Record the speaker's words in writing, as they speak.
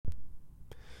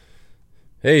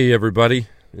Hey everybody,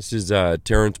 this is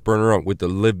Terrence Berner with the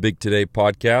Live Big Today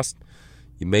podcast.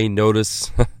 You may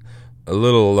notice a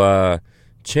little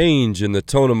change in the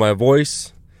tone of my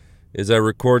voice as I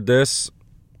record this.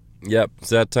 Yep, it's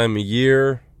that time of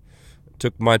year.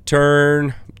 Took my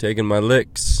turn, taking my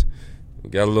licks,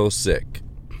 got a little sick.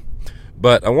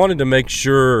 But I wanted to make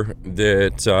sure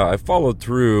that I followed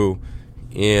through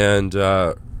and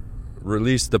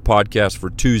released the podcast for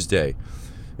Tuesday.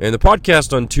 And the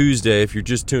podcast on Tuesday, if you're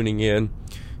just tuning in,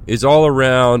 is all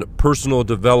around personal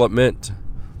development,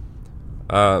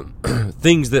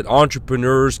 things that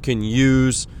entrepreneurs can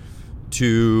use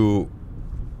to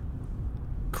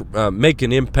make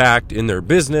an impact in their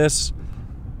business.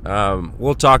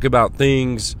 We'll talk about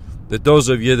things that those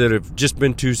of you that have just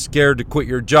been too scared to quit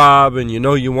your job and you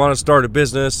know you want to start a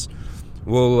business,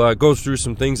 we'll go through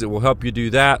some things that will help you do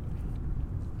that.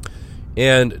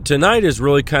 And tonight is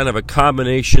really kind of a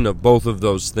combination of both of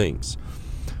those things.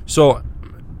 So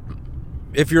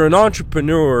if you're an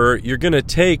entrepreneur, you're going to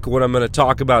take what I'm going to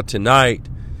talk about tonight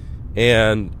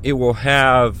and it will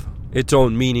have its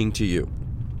own meaning to you.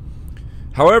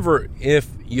 However, if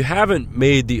you haven't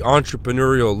made the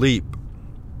entrepreneurial leap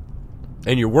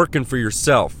and you're working for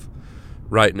yourself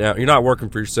right now, you're not working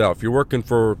for yourself, you're working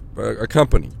for a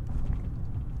company,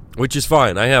 which is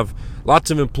fine. I have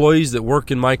lots of employees that work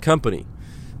in my company.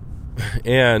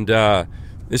 And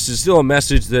this is still a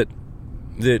message that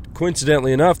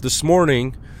coincidentally enough, this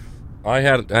morning I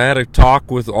had a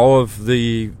talk with all of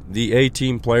the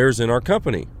A-team players in our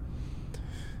company.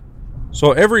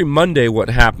 So every Monday what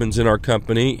happens in our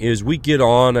company is we get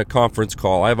on a conference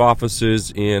call. I have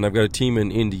offices I've got a team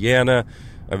in Indiana,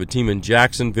 I have a team in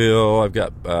Jacksonville, I've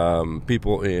got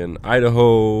people in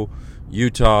Idaho,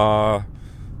 Utah,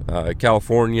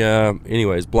 California,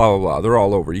 anyways, blah, blah, blah. They're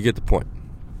all over. You get the point.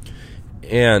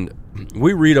 And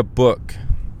we read a book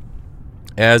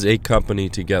as a company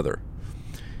together.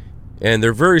 And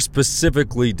they're very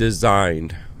specifically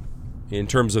designed in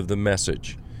terms of the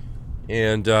message.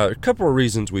 And a couple of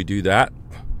reasons we do that.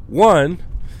 One,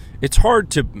 it's hard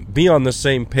to be on the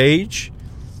same page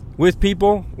with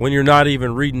people when you're not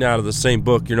even reading out of the same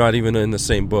book. You're not even in the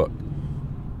same book.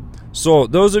 So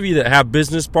those of you that have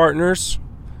business partners,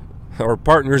 or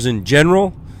partners in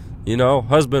general,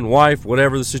 husband, wife,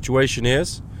 whatever the situation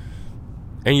is,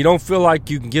 and you don't feel like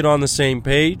you can get on the same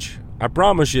page, I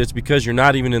promise you it's because you're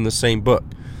not even in the same book.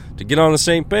 To get on the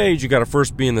same page, you got to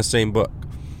first be in the same book.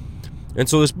 And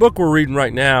so this book we're reading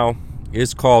right now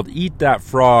is called Eat That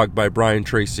Frog by Brian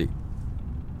Tracy.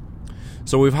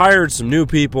 So we've hired some new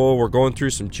people. We're going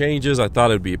through some changes. I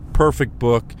thought it'd be a perfect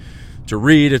book to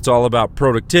read. It's all about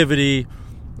productivity.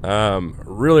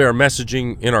 Really our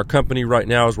messaging in our company right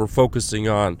now is we're focusing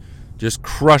on just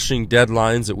crushing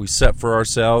deadlines that we set for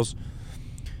ourselves.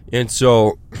 And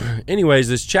so anyways,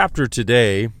 this chapter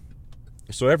today,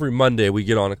 so every Monday we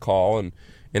get on a call and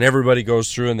everybody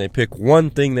goes through and they pick one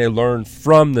thing they learned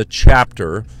from the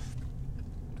chapter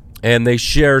and they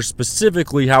share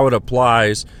specifically how it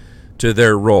applies to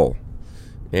their role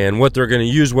and what they're going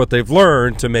to use what they've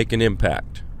learned to make an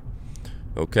impact.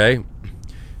 Okay?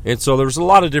 And so there's a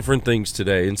lot of different things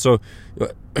today. And so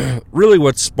really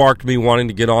what sparked me wanting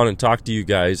to get on and talk to you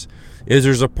guys is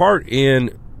there's a part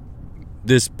in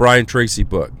this Brian Tracy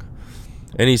book.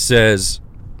 And he says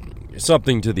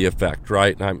something to the effect,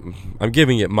 right? I'm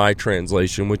giving it my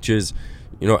translation, which is,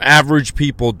 average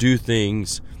people do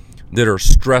things that are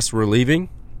stress relieving,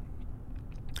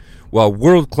 while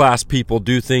world-class people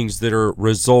do things that are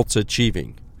results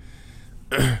achieving.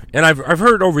 And I've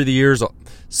heard over the years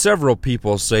several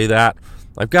people say that.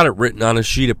 I've got it written on a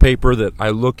sheet of paper that I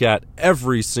look at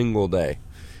every single day.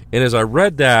 And as I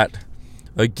read that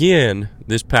again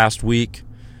this past week,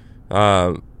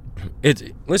 it's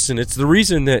the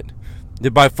reason that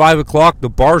by 5 o'clock the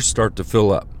bars start to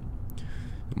fill up.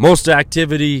 Most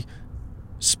activity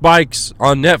spikes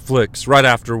on Netflix right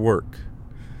after work.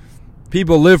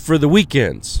 People live for the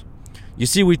weekends. You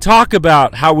see, we talk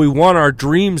about how we want our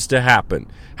dreams to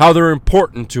happen, how they're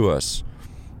important to us.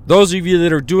 Those of you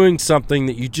that are doing something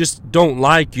that you just don't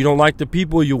like, you don't like the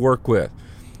people you work with,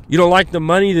 you don't like the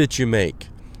money that you make,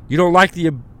 you don't like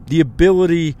the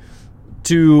ability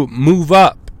to move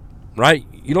up, right?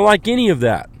 You don't like any of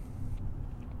that.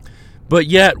 But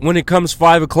yet, when it comes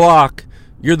 5 o'clock,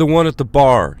 you're the one at the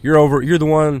bar. You're the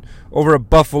one over at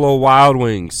Buffalo Wild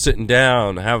Wings, sitting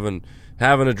down, having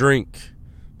a drink,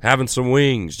 having some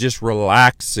wings, just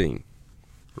relaxing,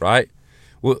 right?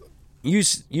 Well, you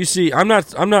see, I'm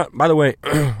not, by the way,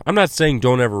 I'm not saying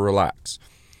don't ever relax,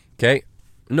 okay?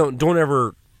 No, don't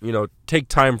ever, take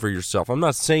time for yourself. I'm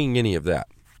not saying any of that.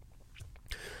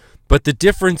 But the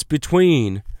difference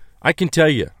between I can tell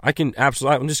you,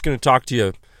 I'm just going to talk to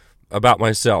you about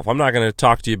myself. I'm not going to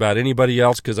talk to you about anybody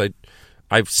else because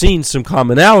I've seen some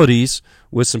commonalities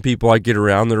with some people I get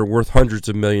around that are worth hundreds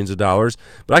of millions of dollars.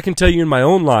 But I can tell you in my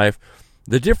own life,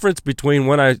 the difference between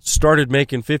when I started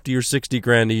making 50 or 60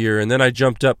 grand a year and then I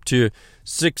jumped up to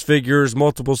six figures,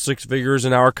 multiple six figures,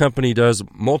 and our company does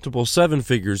multiple seven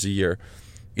figures a year,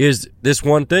 is this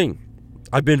one thing.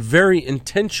 I've been very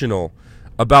intentional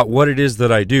about what it is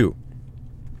that I do.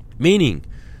 Meaning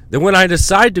that when I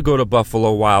decide to go to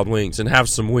Buffalo Wild Wings and have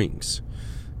some wings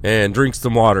and drink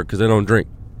some water because I don't drink,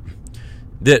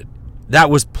 that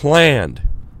was planned.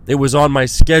 It was on my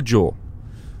schedule.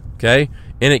 Okay?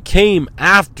 And it came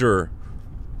after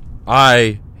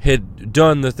I had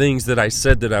done the things that I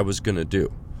said that I was going to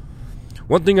do.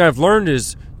 One thing I've learned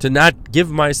is to not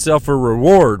give myself a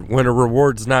reward when a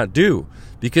reward's not due.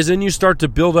 Because then you start to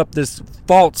build up this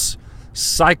false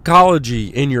psychology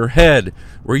in your head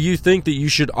where you think that you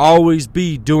should always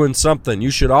be doing something.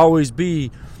 You should always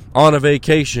be on a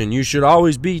vacation. You should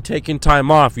always be taking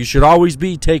time off. You should always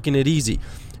be taking it easy.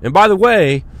 And by the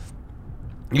way,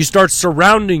 you start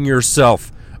surrounding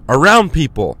yourself around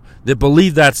people that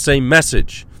believe that same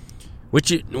message,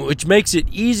 which makes it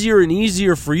easier and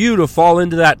easier for you to fall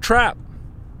into that trap.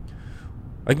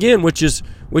 Again, which is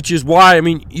why,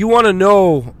 you want to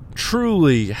know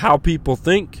truly how people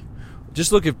think.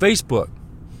 Just look at Facebook.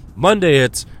 Monday,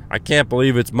 it's, I can't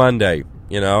believe it's Monday.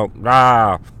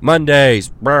 Mondays,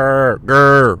 brr,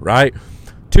 grr, right?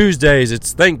 Tuesdays,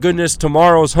 it's thank goodness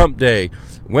tomorrow's hump day.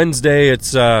 Wednesday,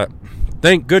 it's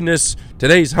thank goodness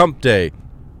today's hump day.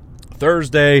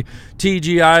 Thursday,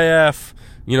 TGIF,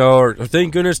 or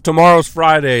thank goodness tomorrow's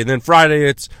Friday. And then Friday,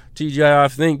 it's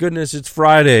TGIF, thank goodness it's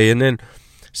Friday. And then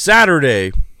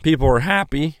Saturday, people are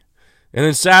happy. And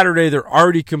then Saturday, they're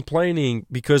already complaining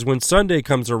because when Sunday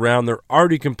comes around, they're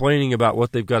already complaining about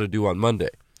what they've got to do on Monday.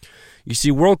 You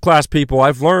see, world-class people,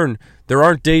 I've learned there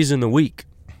aren't days in the week.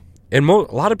 And a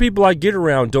lot of people I get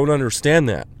around don't understand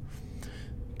that.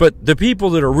 But the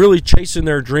people that are really chasing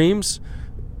their dreams,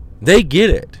 they get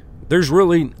it.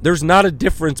 There's not a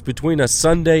difference between a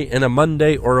Sunday and a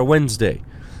Monday or a Wednesday.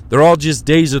 They're all just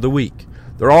days of the week.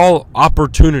 They're all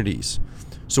opportunities.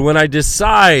 So when I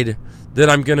decide that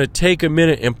I'm going to take a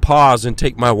minute and pause and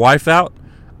take my wife out,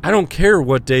 I don't care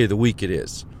what day of the week it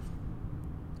is.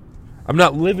 I'm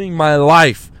not living my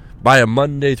life by a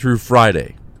Monday through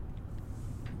Friday.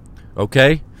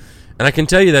 Okay? And I can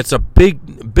tell you that's a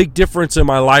big difference in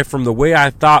my life from the way I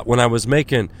thought when I was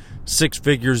making six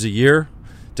figures a year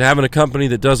to having a company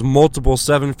that does multiple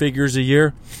seven figures a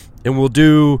year and will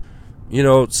do,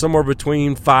 somewhere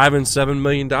between $5 and $7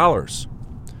 million.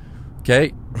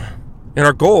 Okay? And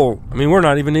our goal, we're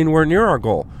not even anywhere near our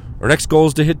goal. Our next goal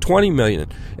is to hit 20 million.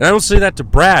 And I don't say that to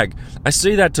brag. I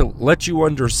say that to let you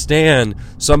understand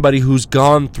somebody who's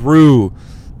gone through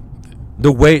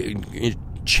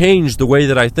change the way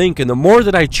that I think. And the more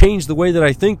that I change the way that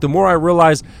I think, the more I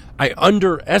realize I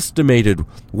underestimated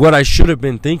what I should have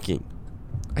been thinking.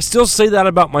 I still say that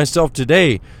about myself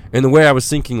today in the way I was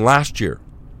thinking last year.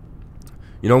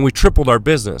 We tripled our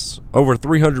business, over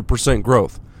 300%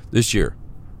 growth this year.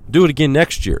 Do it again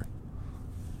next year.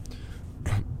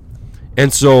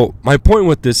 And so my point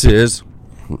with this is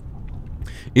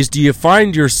do you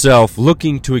find yourself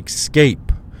looking to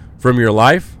escape from your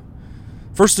life?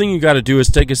 First thing you got to do is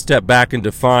take a step back and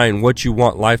define what you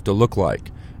want life to look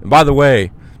like. And by the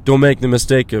way, don't make the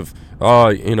mistake of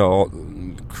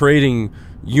creating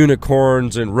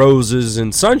unicorns and roses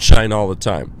and sunshine all the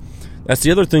time. That's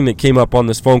the other thing that came up on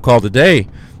this phone call today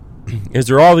is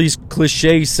there are all these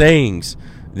cliche sayings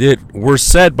that were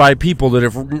said by people that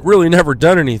have really never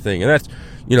done anything. And that's,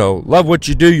 love what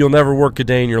you do, you'll never work a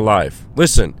day in your life.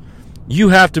 Listen, you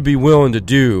have to be willing to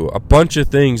do a bunch of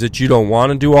things that you don't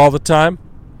want to do all the time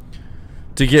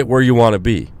to get where you want to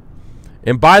be.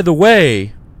 And by the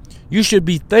way, you should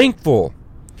be thankful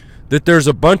that there's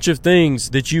a bunch of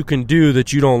things that you can do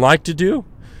that you don't like to do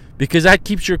because that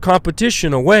keeps your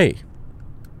competition away.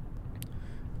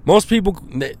 Most people,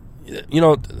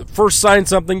 first sign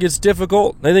something gets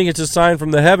difficult, they think it's a sign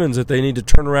from the heavens that they need to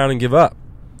turn around and give up.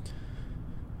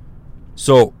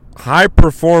 So high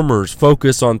performers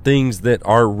focus on things that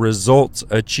are results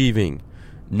achieving,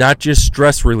 not just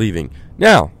stress relieving.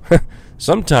 Now,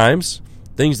 sometimes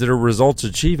things that are results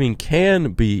achieving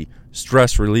can be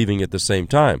stress relieving at the same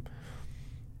time.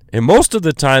 And most of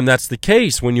the time that's the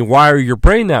case when you wire your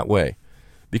brain that way.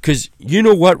 Because you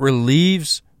know what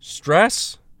relieves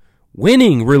stress?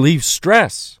 Winning relieves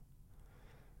stress.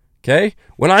 Okay?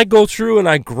 When I go through and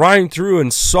I grind through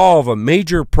and solve a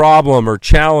major problem or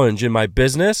challenge in my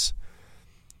business,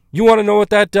 You want to know what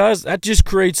that does? That just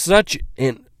creates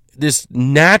this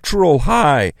natural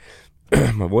high.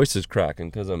 My voice is cracking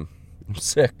because I'm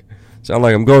sick. Sound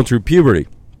like I'm going through puberty.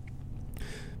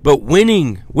 But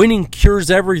winning cures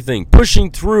everything.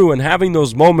 Pushing through and having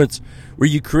those moments where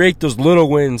you create those little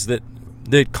wins that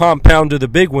compound to the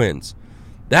big wins.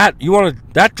 That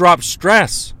drops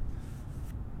stress.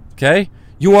 Okay?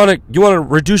 You want to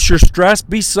reduce your stress?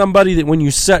 Be somebody that when you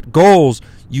set goals,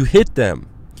 you hit them.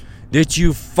 That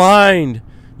you find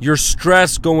your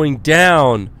stress going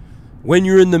down when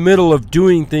you're in the middle of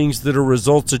doing things that are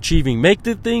results achieving. Make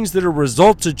the things that are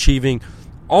results achieving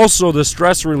also the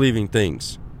stress relieving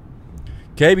things.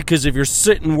 Okay? Because if you're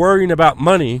sitting worrying about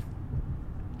money,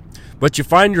 but you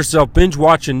find yourself binge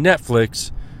watching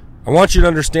Netflix, I want you to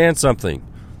understand something.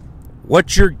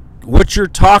 What you're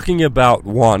talking about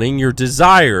wanting, your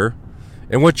desire,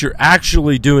 and what you're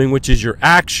actually doing, which is your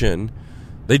action,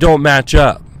 they don't match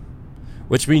up.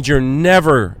 Which means you're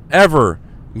never, ever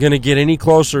going to get any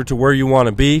closer to where you want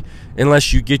to be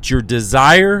unless you get your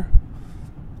desire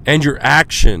and your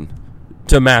action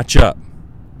to match up.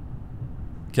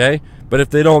 Okay? But if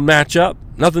they don't match up,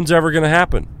 nothing's ever going to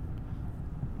happen.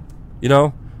 You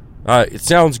know? It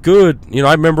sounds good. You know,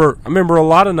 I remember a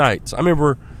lot of nights. I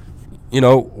remember,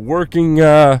 working,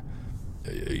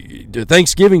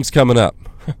 Thanksgiving's coming up.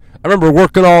 I remember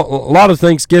working a lot of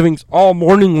Thanksgivings all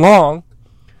morning long,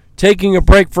 taking a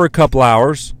break for a couple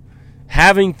hours,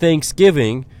 having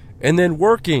Thanksgiving, and then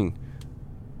working,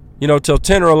 till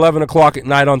 10 or 11 o'clock at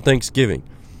night on Thanksgiving.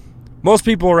 Most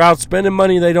people are out spending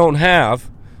money they don't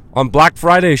have on Black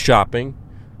Friday shopping.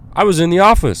 I was in the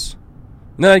office.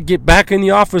 And then I'd get back in the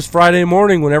office Friday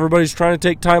morning when everybody's trying to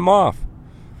take time off.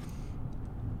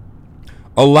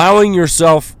 Allowing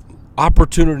yourself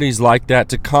opportunities like that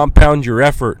to compound your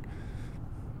effort.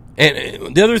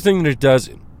 And the other thing that it does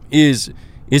is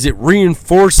it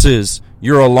reinforces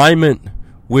your alignment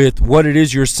with what it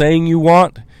is you're saying you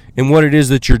want and what it is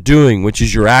that you're doing, which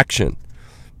is your action.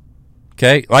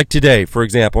 Okay? Like today, for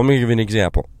example. Let me give you an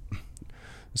example.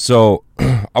 So,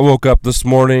 I woke up this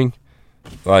morning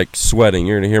like sweating.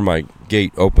 You're going to hear my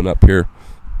gate open up here.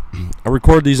 I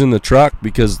record these in the truck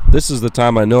because this is the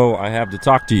time I know I have to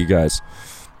talk to you guys.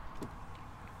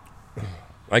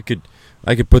 I could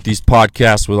put these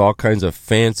podcasts with all kinds of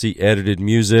fancy edited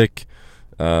music.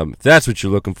 If that's what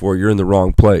you're looking for, you're in the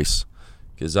wrong place.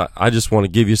 Because I just want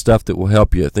to give you stuff that will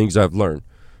help you, things I've learned.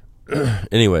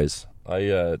 Anyways,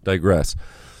 I digress.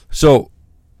 So,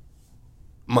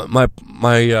 my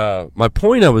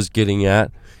point I was getting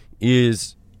at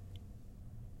is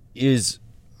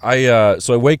I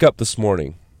wake up this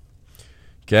morning,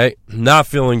 okay, not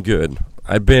feeling good.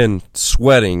 I've been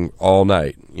sweating all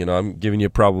night. I'm giving you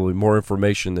probably more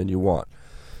information than you want,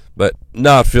 but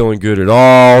not feeling good at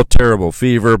all. Terrible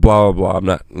fever, blah blah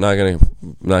blah. I'm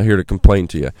not here to complain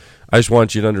to you. I just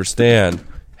want you to understand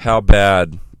how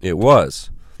bad it was.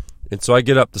 And so I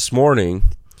get up this morning,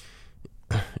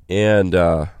 and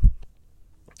I'm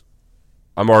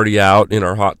already out in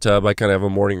our hot tub. I kind of have a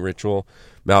morning ritual.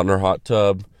 I'm out in our hot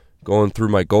tub, going through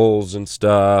my goals and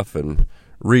stuff, and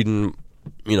reading,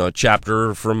 a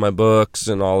chapter from my books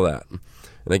and all that.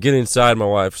 And I get inside, my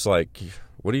wife's like,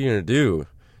 "What are you going to do?"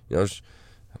 I'm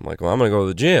like, "Well, I'm going to go to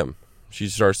the gym." She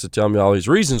starts to tell me all these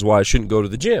reasons why I shouldn't go to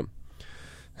the gym.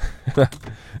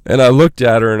 And I looked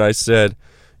at her and I said,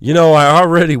 I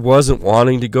already wasn't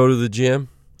wanting to go to the gym,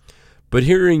 but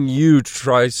hearing you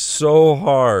try so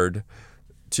hard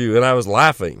and I was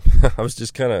laughing. I was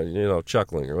just kind of,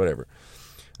 chuckling or whatever.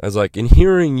 I was like, and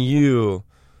hearing you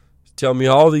tell me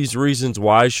all these reasons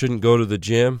why I shouldn't go to the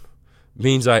gym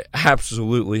means I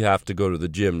absolutely have to go to the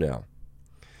gym now.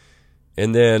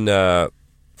 And then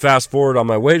fast forward, on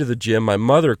my way to the gym, my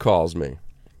mother calls me.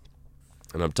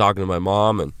 And I'm talking to my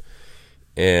mom,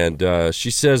 and she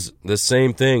says the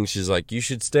same thing. She's like, "You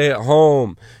should stay at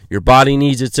home. Your body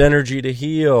needs its energy to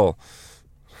heal."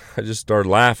 I just started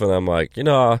laughing. I'm like,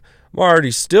 I'm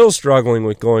already still struggling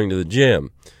with going to the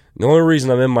gym. The only reason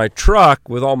I'm in my truck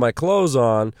with all my clothes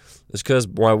on is because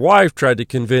my wife tried to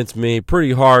convince me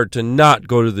pretty hard to not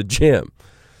go to the gym.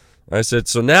 I said,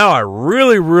 so now I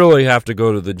really, really have to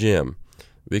go to the gym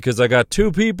because I got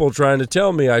two people trying to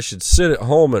tell me I should sit at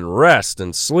home and rest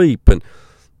and sleep.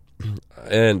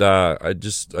 And I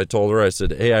told her, I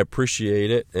said, hey, I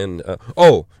appreciate it. And,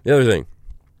 the other thing.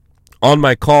 On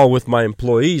my call with my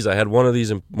employees, I had one of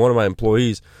my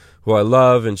employees who I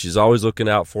love, and she's always looking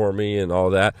out for me and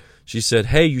all that. She said,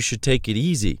 hey, you should take it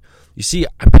easy. You see,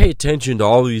 I pay attention to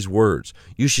all these words.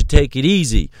 You should take it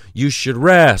easy. You should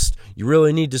rest. You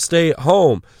really need to stay at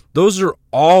home. Those are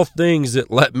all things that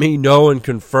let me know and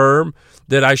confirm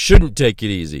that I shouldn't take it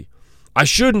easy. I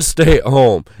shouldn't stay at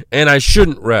home and I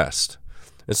shouldn't rest.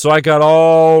 And so I got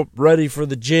all ready for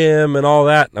the gym and all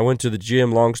that. I went to the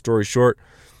gym, long story short.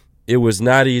 It was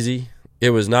not easy. It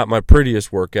was not my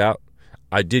prettiest workout.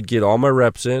 I did get all my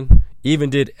reps in, even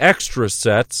did extra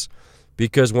sets,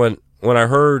 because when I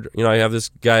heard, I have this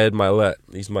guy, Ed Milet,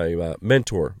 he's my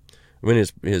mentor. I'm in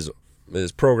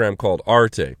his program called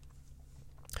Arte.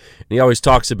 And he always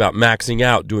talks about maxing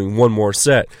out, doing one more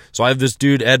set. So I have this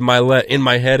dude, Ed Milet, in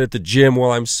my head at the gym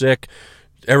while I'm sick.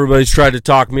 Everybody's tried to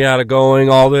talk me out of going,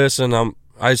 all this, and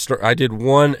I did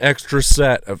one extra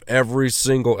set of every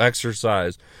single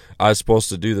exercise I was supposed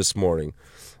to do this morning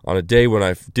on a day when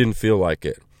I didn't feel like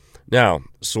it. Now,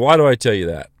 so why do I tell you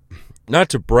that? Not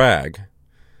to brag,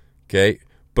 okay,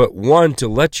 but one, to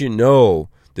let you know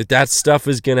that stuff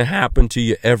is going to happen to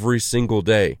you every single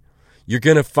day. You're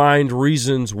going to find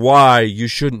reasons why you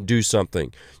shouldn't do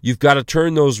something. You've got to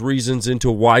turn those reasons into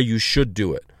why you should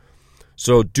do it.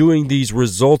 So doing these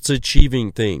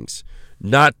results-achieving things,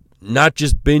 not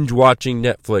just binge-watching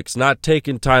Netflix, not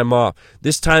taking time off.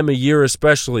 This time of year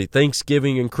especially,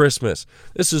 Thanksgiving and Christmas,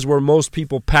 this is where most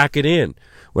people pack it in.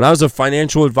 When I was a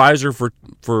financial advisor for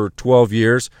 12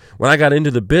 years, when I got into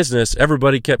the business,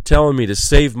 everybody kept telling me to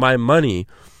save my money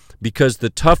because the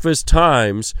toughest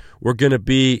times were going to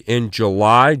be in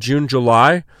June,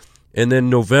 July, and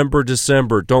then November,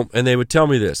 December. And they would tell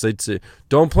me this. They'd say,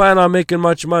 don't plan on making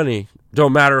much money.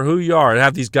 Don't matter who you are. I'd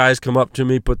have these guys come up to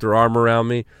me, put their arm around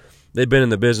me. They've been in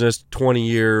the business 20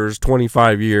 years,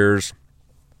 25 years.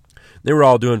 They were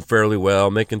all doing fairly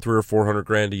well, making $300,000 or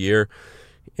 $400,000 a year.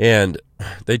 And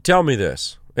they tell me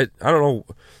this. I don't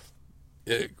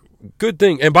know. Good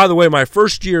thing. And by the way, my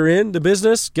first year in the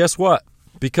business, guess what?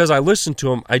 Because I listened to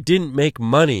them, I didn't make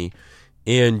money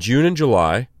in June and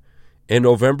July, and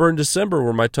November and December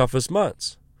were my toughest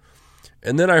months.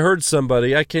 And then I heard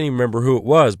somebody, I can't even remember who it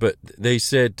was, but they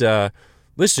said,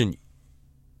 listen,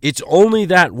 it's only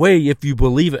that way if you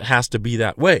believe it has to be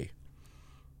that way.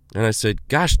 And I said,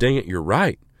 gosh dang it, you're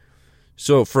right.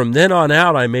 So from then on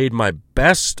out, I made my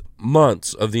best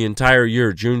months of the entire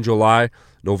year, June, July,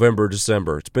 November,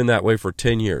 December. It's been that way for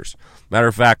 10 years. Matter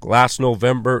of fact, this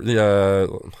November,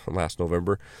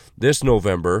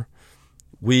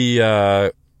 we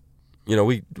did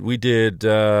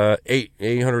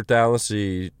 $800,000. Let's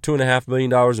see, $2.5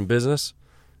 million in business,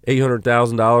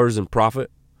 $800,000 in profit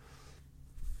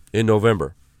in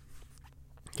November.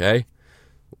 Okay,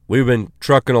 we've been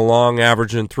trucking along,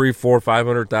 averaging $300,000,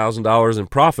 $400,000, $500,000 in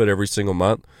profit every single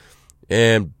month,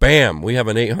 and bam, we have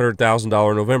an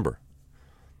 $800,000 November.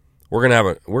 We're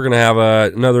gonna have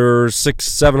another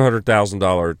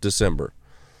 $600,000-$700,000 December.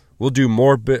 We'll do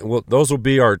more. Those will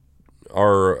be our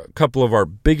couple of our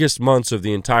biggest months of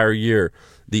the entire year,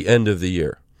 the end of the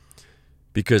year,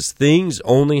 because things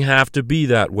only have to be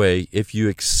that way if you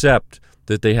accept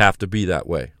that they have to be that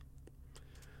way.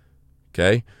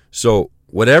 Okay, so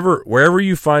wherever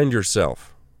you find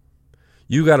yourself,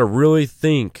 you got to really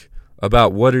think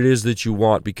about what it is that you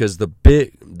want, because the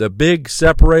big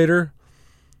separator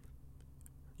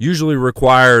usually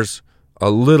requires a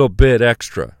little bit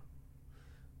extra.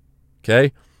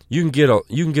 Okay? You can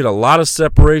get a lot of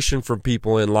separation from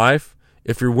people in life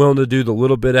if you're willing to do the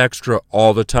little bit extra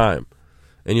all the time.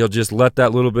 And you'll just let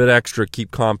that little bit extra keep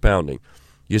compounding.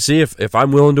 You see, if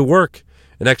I'm willing to work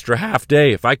an extra half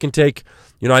day, if I can take,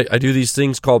 I do these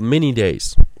things called mini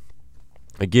days.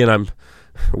 Again,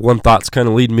 one thought's kind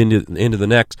of leading me into the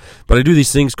next, but I do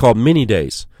these things called mini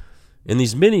days. And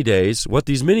these mini days, what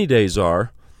these mini days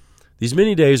are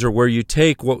where you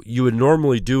take what you would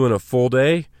normally do in a full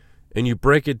day and you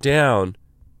break it down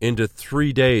into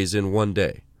 3 days in one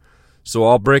day. So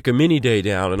I'll break a mini day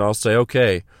down and I'll say,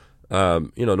 okay,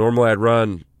 normally I'd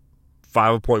run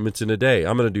 5 appointments in a day.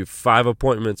 I'm going to do 5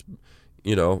 appointments,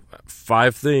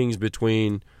 5 things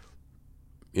between,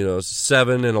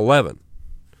 7 and 11.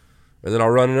 And then I'll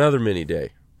run another mini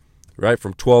day, right,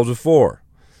 from 12 to 4.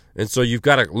 And so you've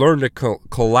got to learn to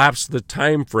collapse the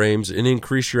time frames and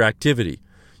increase your activity.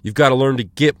 You've got to learn to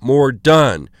get more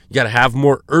done. You got to have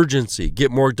more urgency,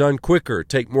 get more done quicker,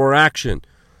 take more action,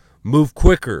 move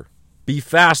quicker, be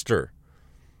faster.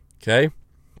 Okay?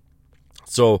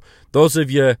 So those of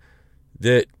you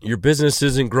that your business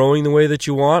isn't growing the way that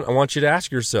you want, I want you to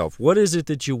ask yourself, what is it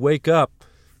that you wake up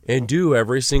and do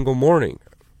every single morning?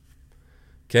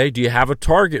 Okay? Do you have a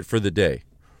target for the day?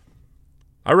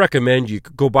 I recommend you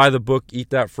go buy the book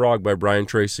Eat That Frog by Brian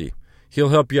Tracy. He'll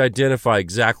help you identify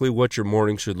exactly what your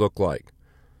morning should look like.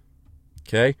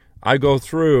 Okay? I go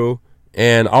through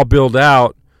and I'll build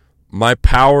out my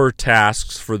power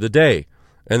tasks for the day.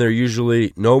 And they're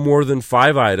usually no more than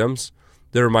 5 items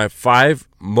They're my 5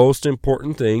 most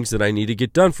important things that I need to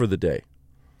get done for the day.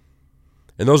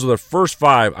 And those are the first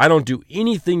 5. I don't do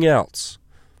anything else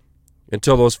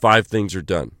until those 5 things are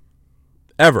done.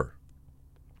 Ever.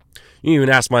 You even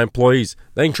ask my employees.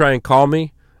 They can try and call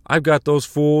me. I've got those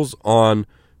fools on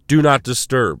do not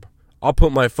disturb. I'll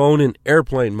put my phone in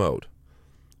airplane mode.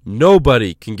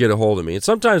 Nobody can get a hold of me. And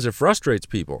sometimes it frustrates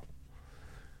people.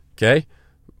 Okay?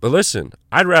 But listen,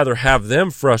 I'd rather have them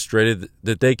frustrated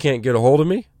that they can't get a hold of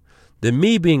me than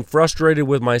me being frustrated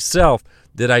with myself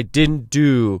that I didn't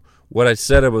do what I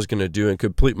said I was going to do and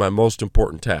complete my most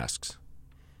important tasks.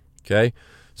 Okay?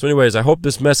 So anyways, I hope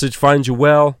this message finds you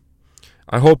well.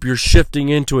 I hope you've shifted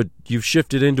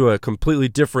into a completely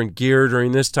different gear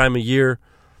during this time of year,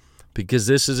 because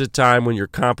this is a time when your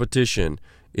competition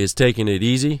is taking it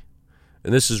easy.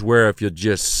 And this is where if you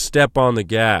just step on the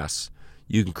gas,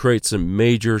 you can create some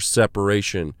major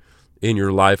separation in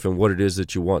your life and what it is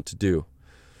that you want to do.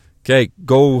 Okay,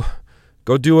 go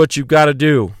do what you've got to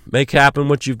do. Make happen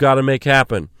what you've got to make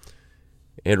happen.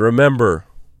 And remember,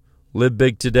 live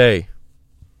big today.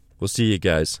 We'll see you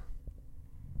guys.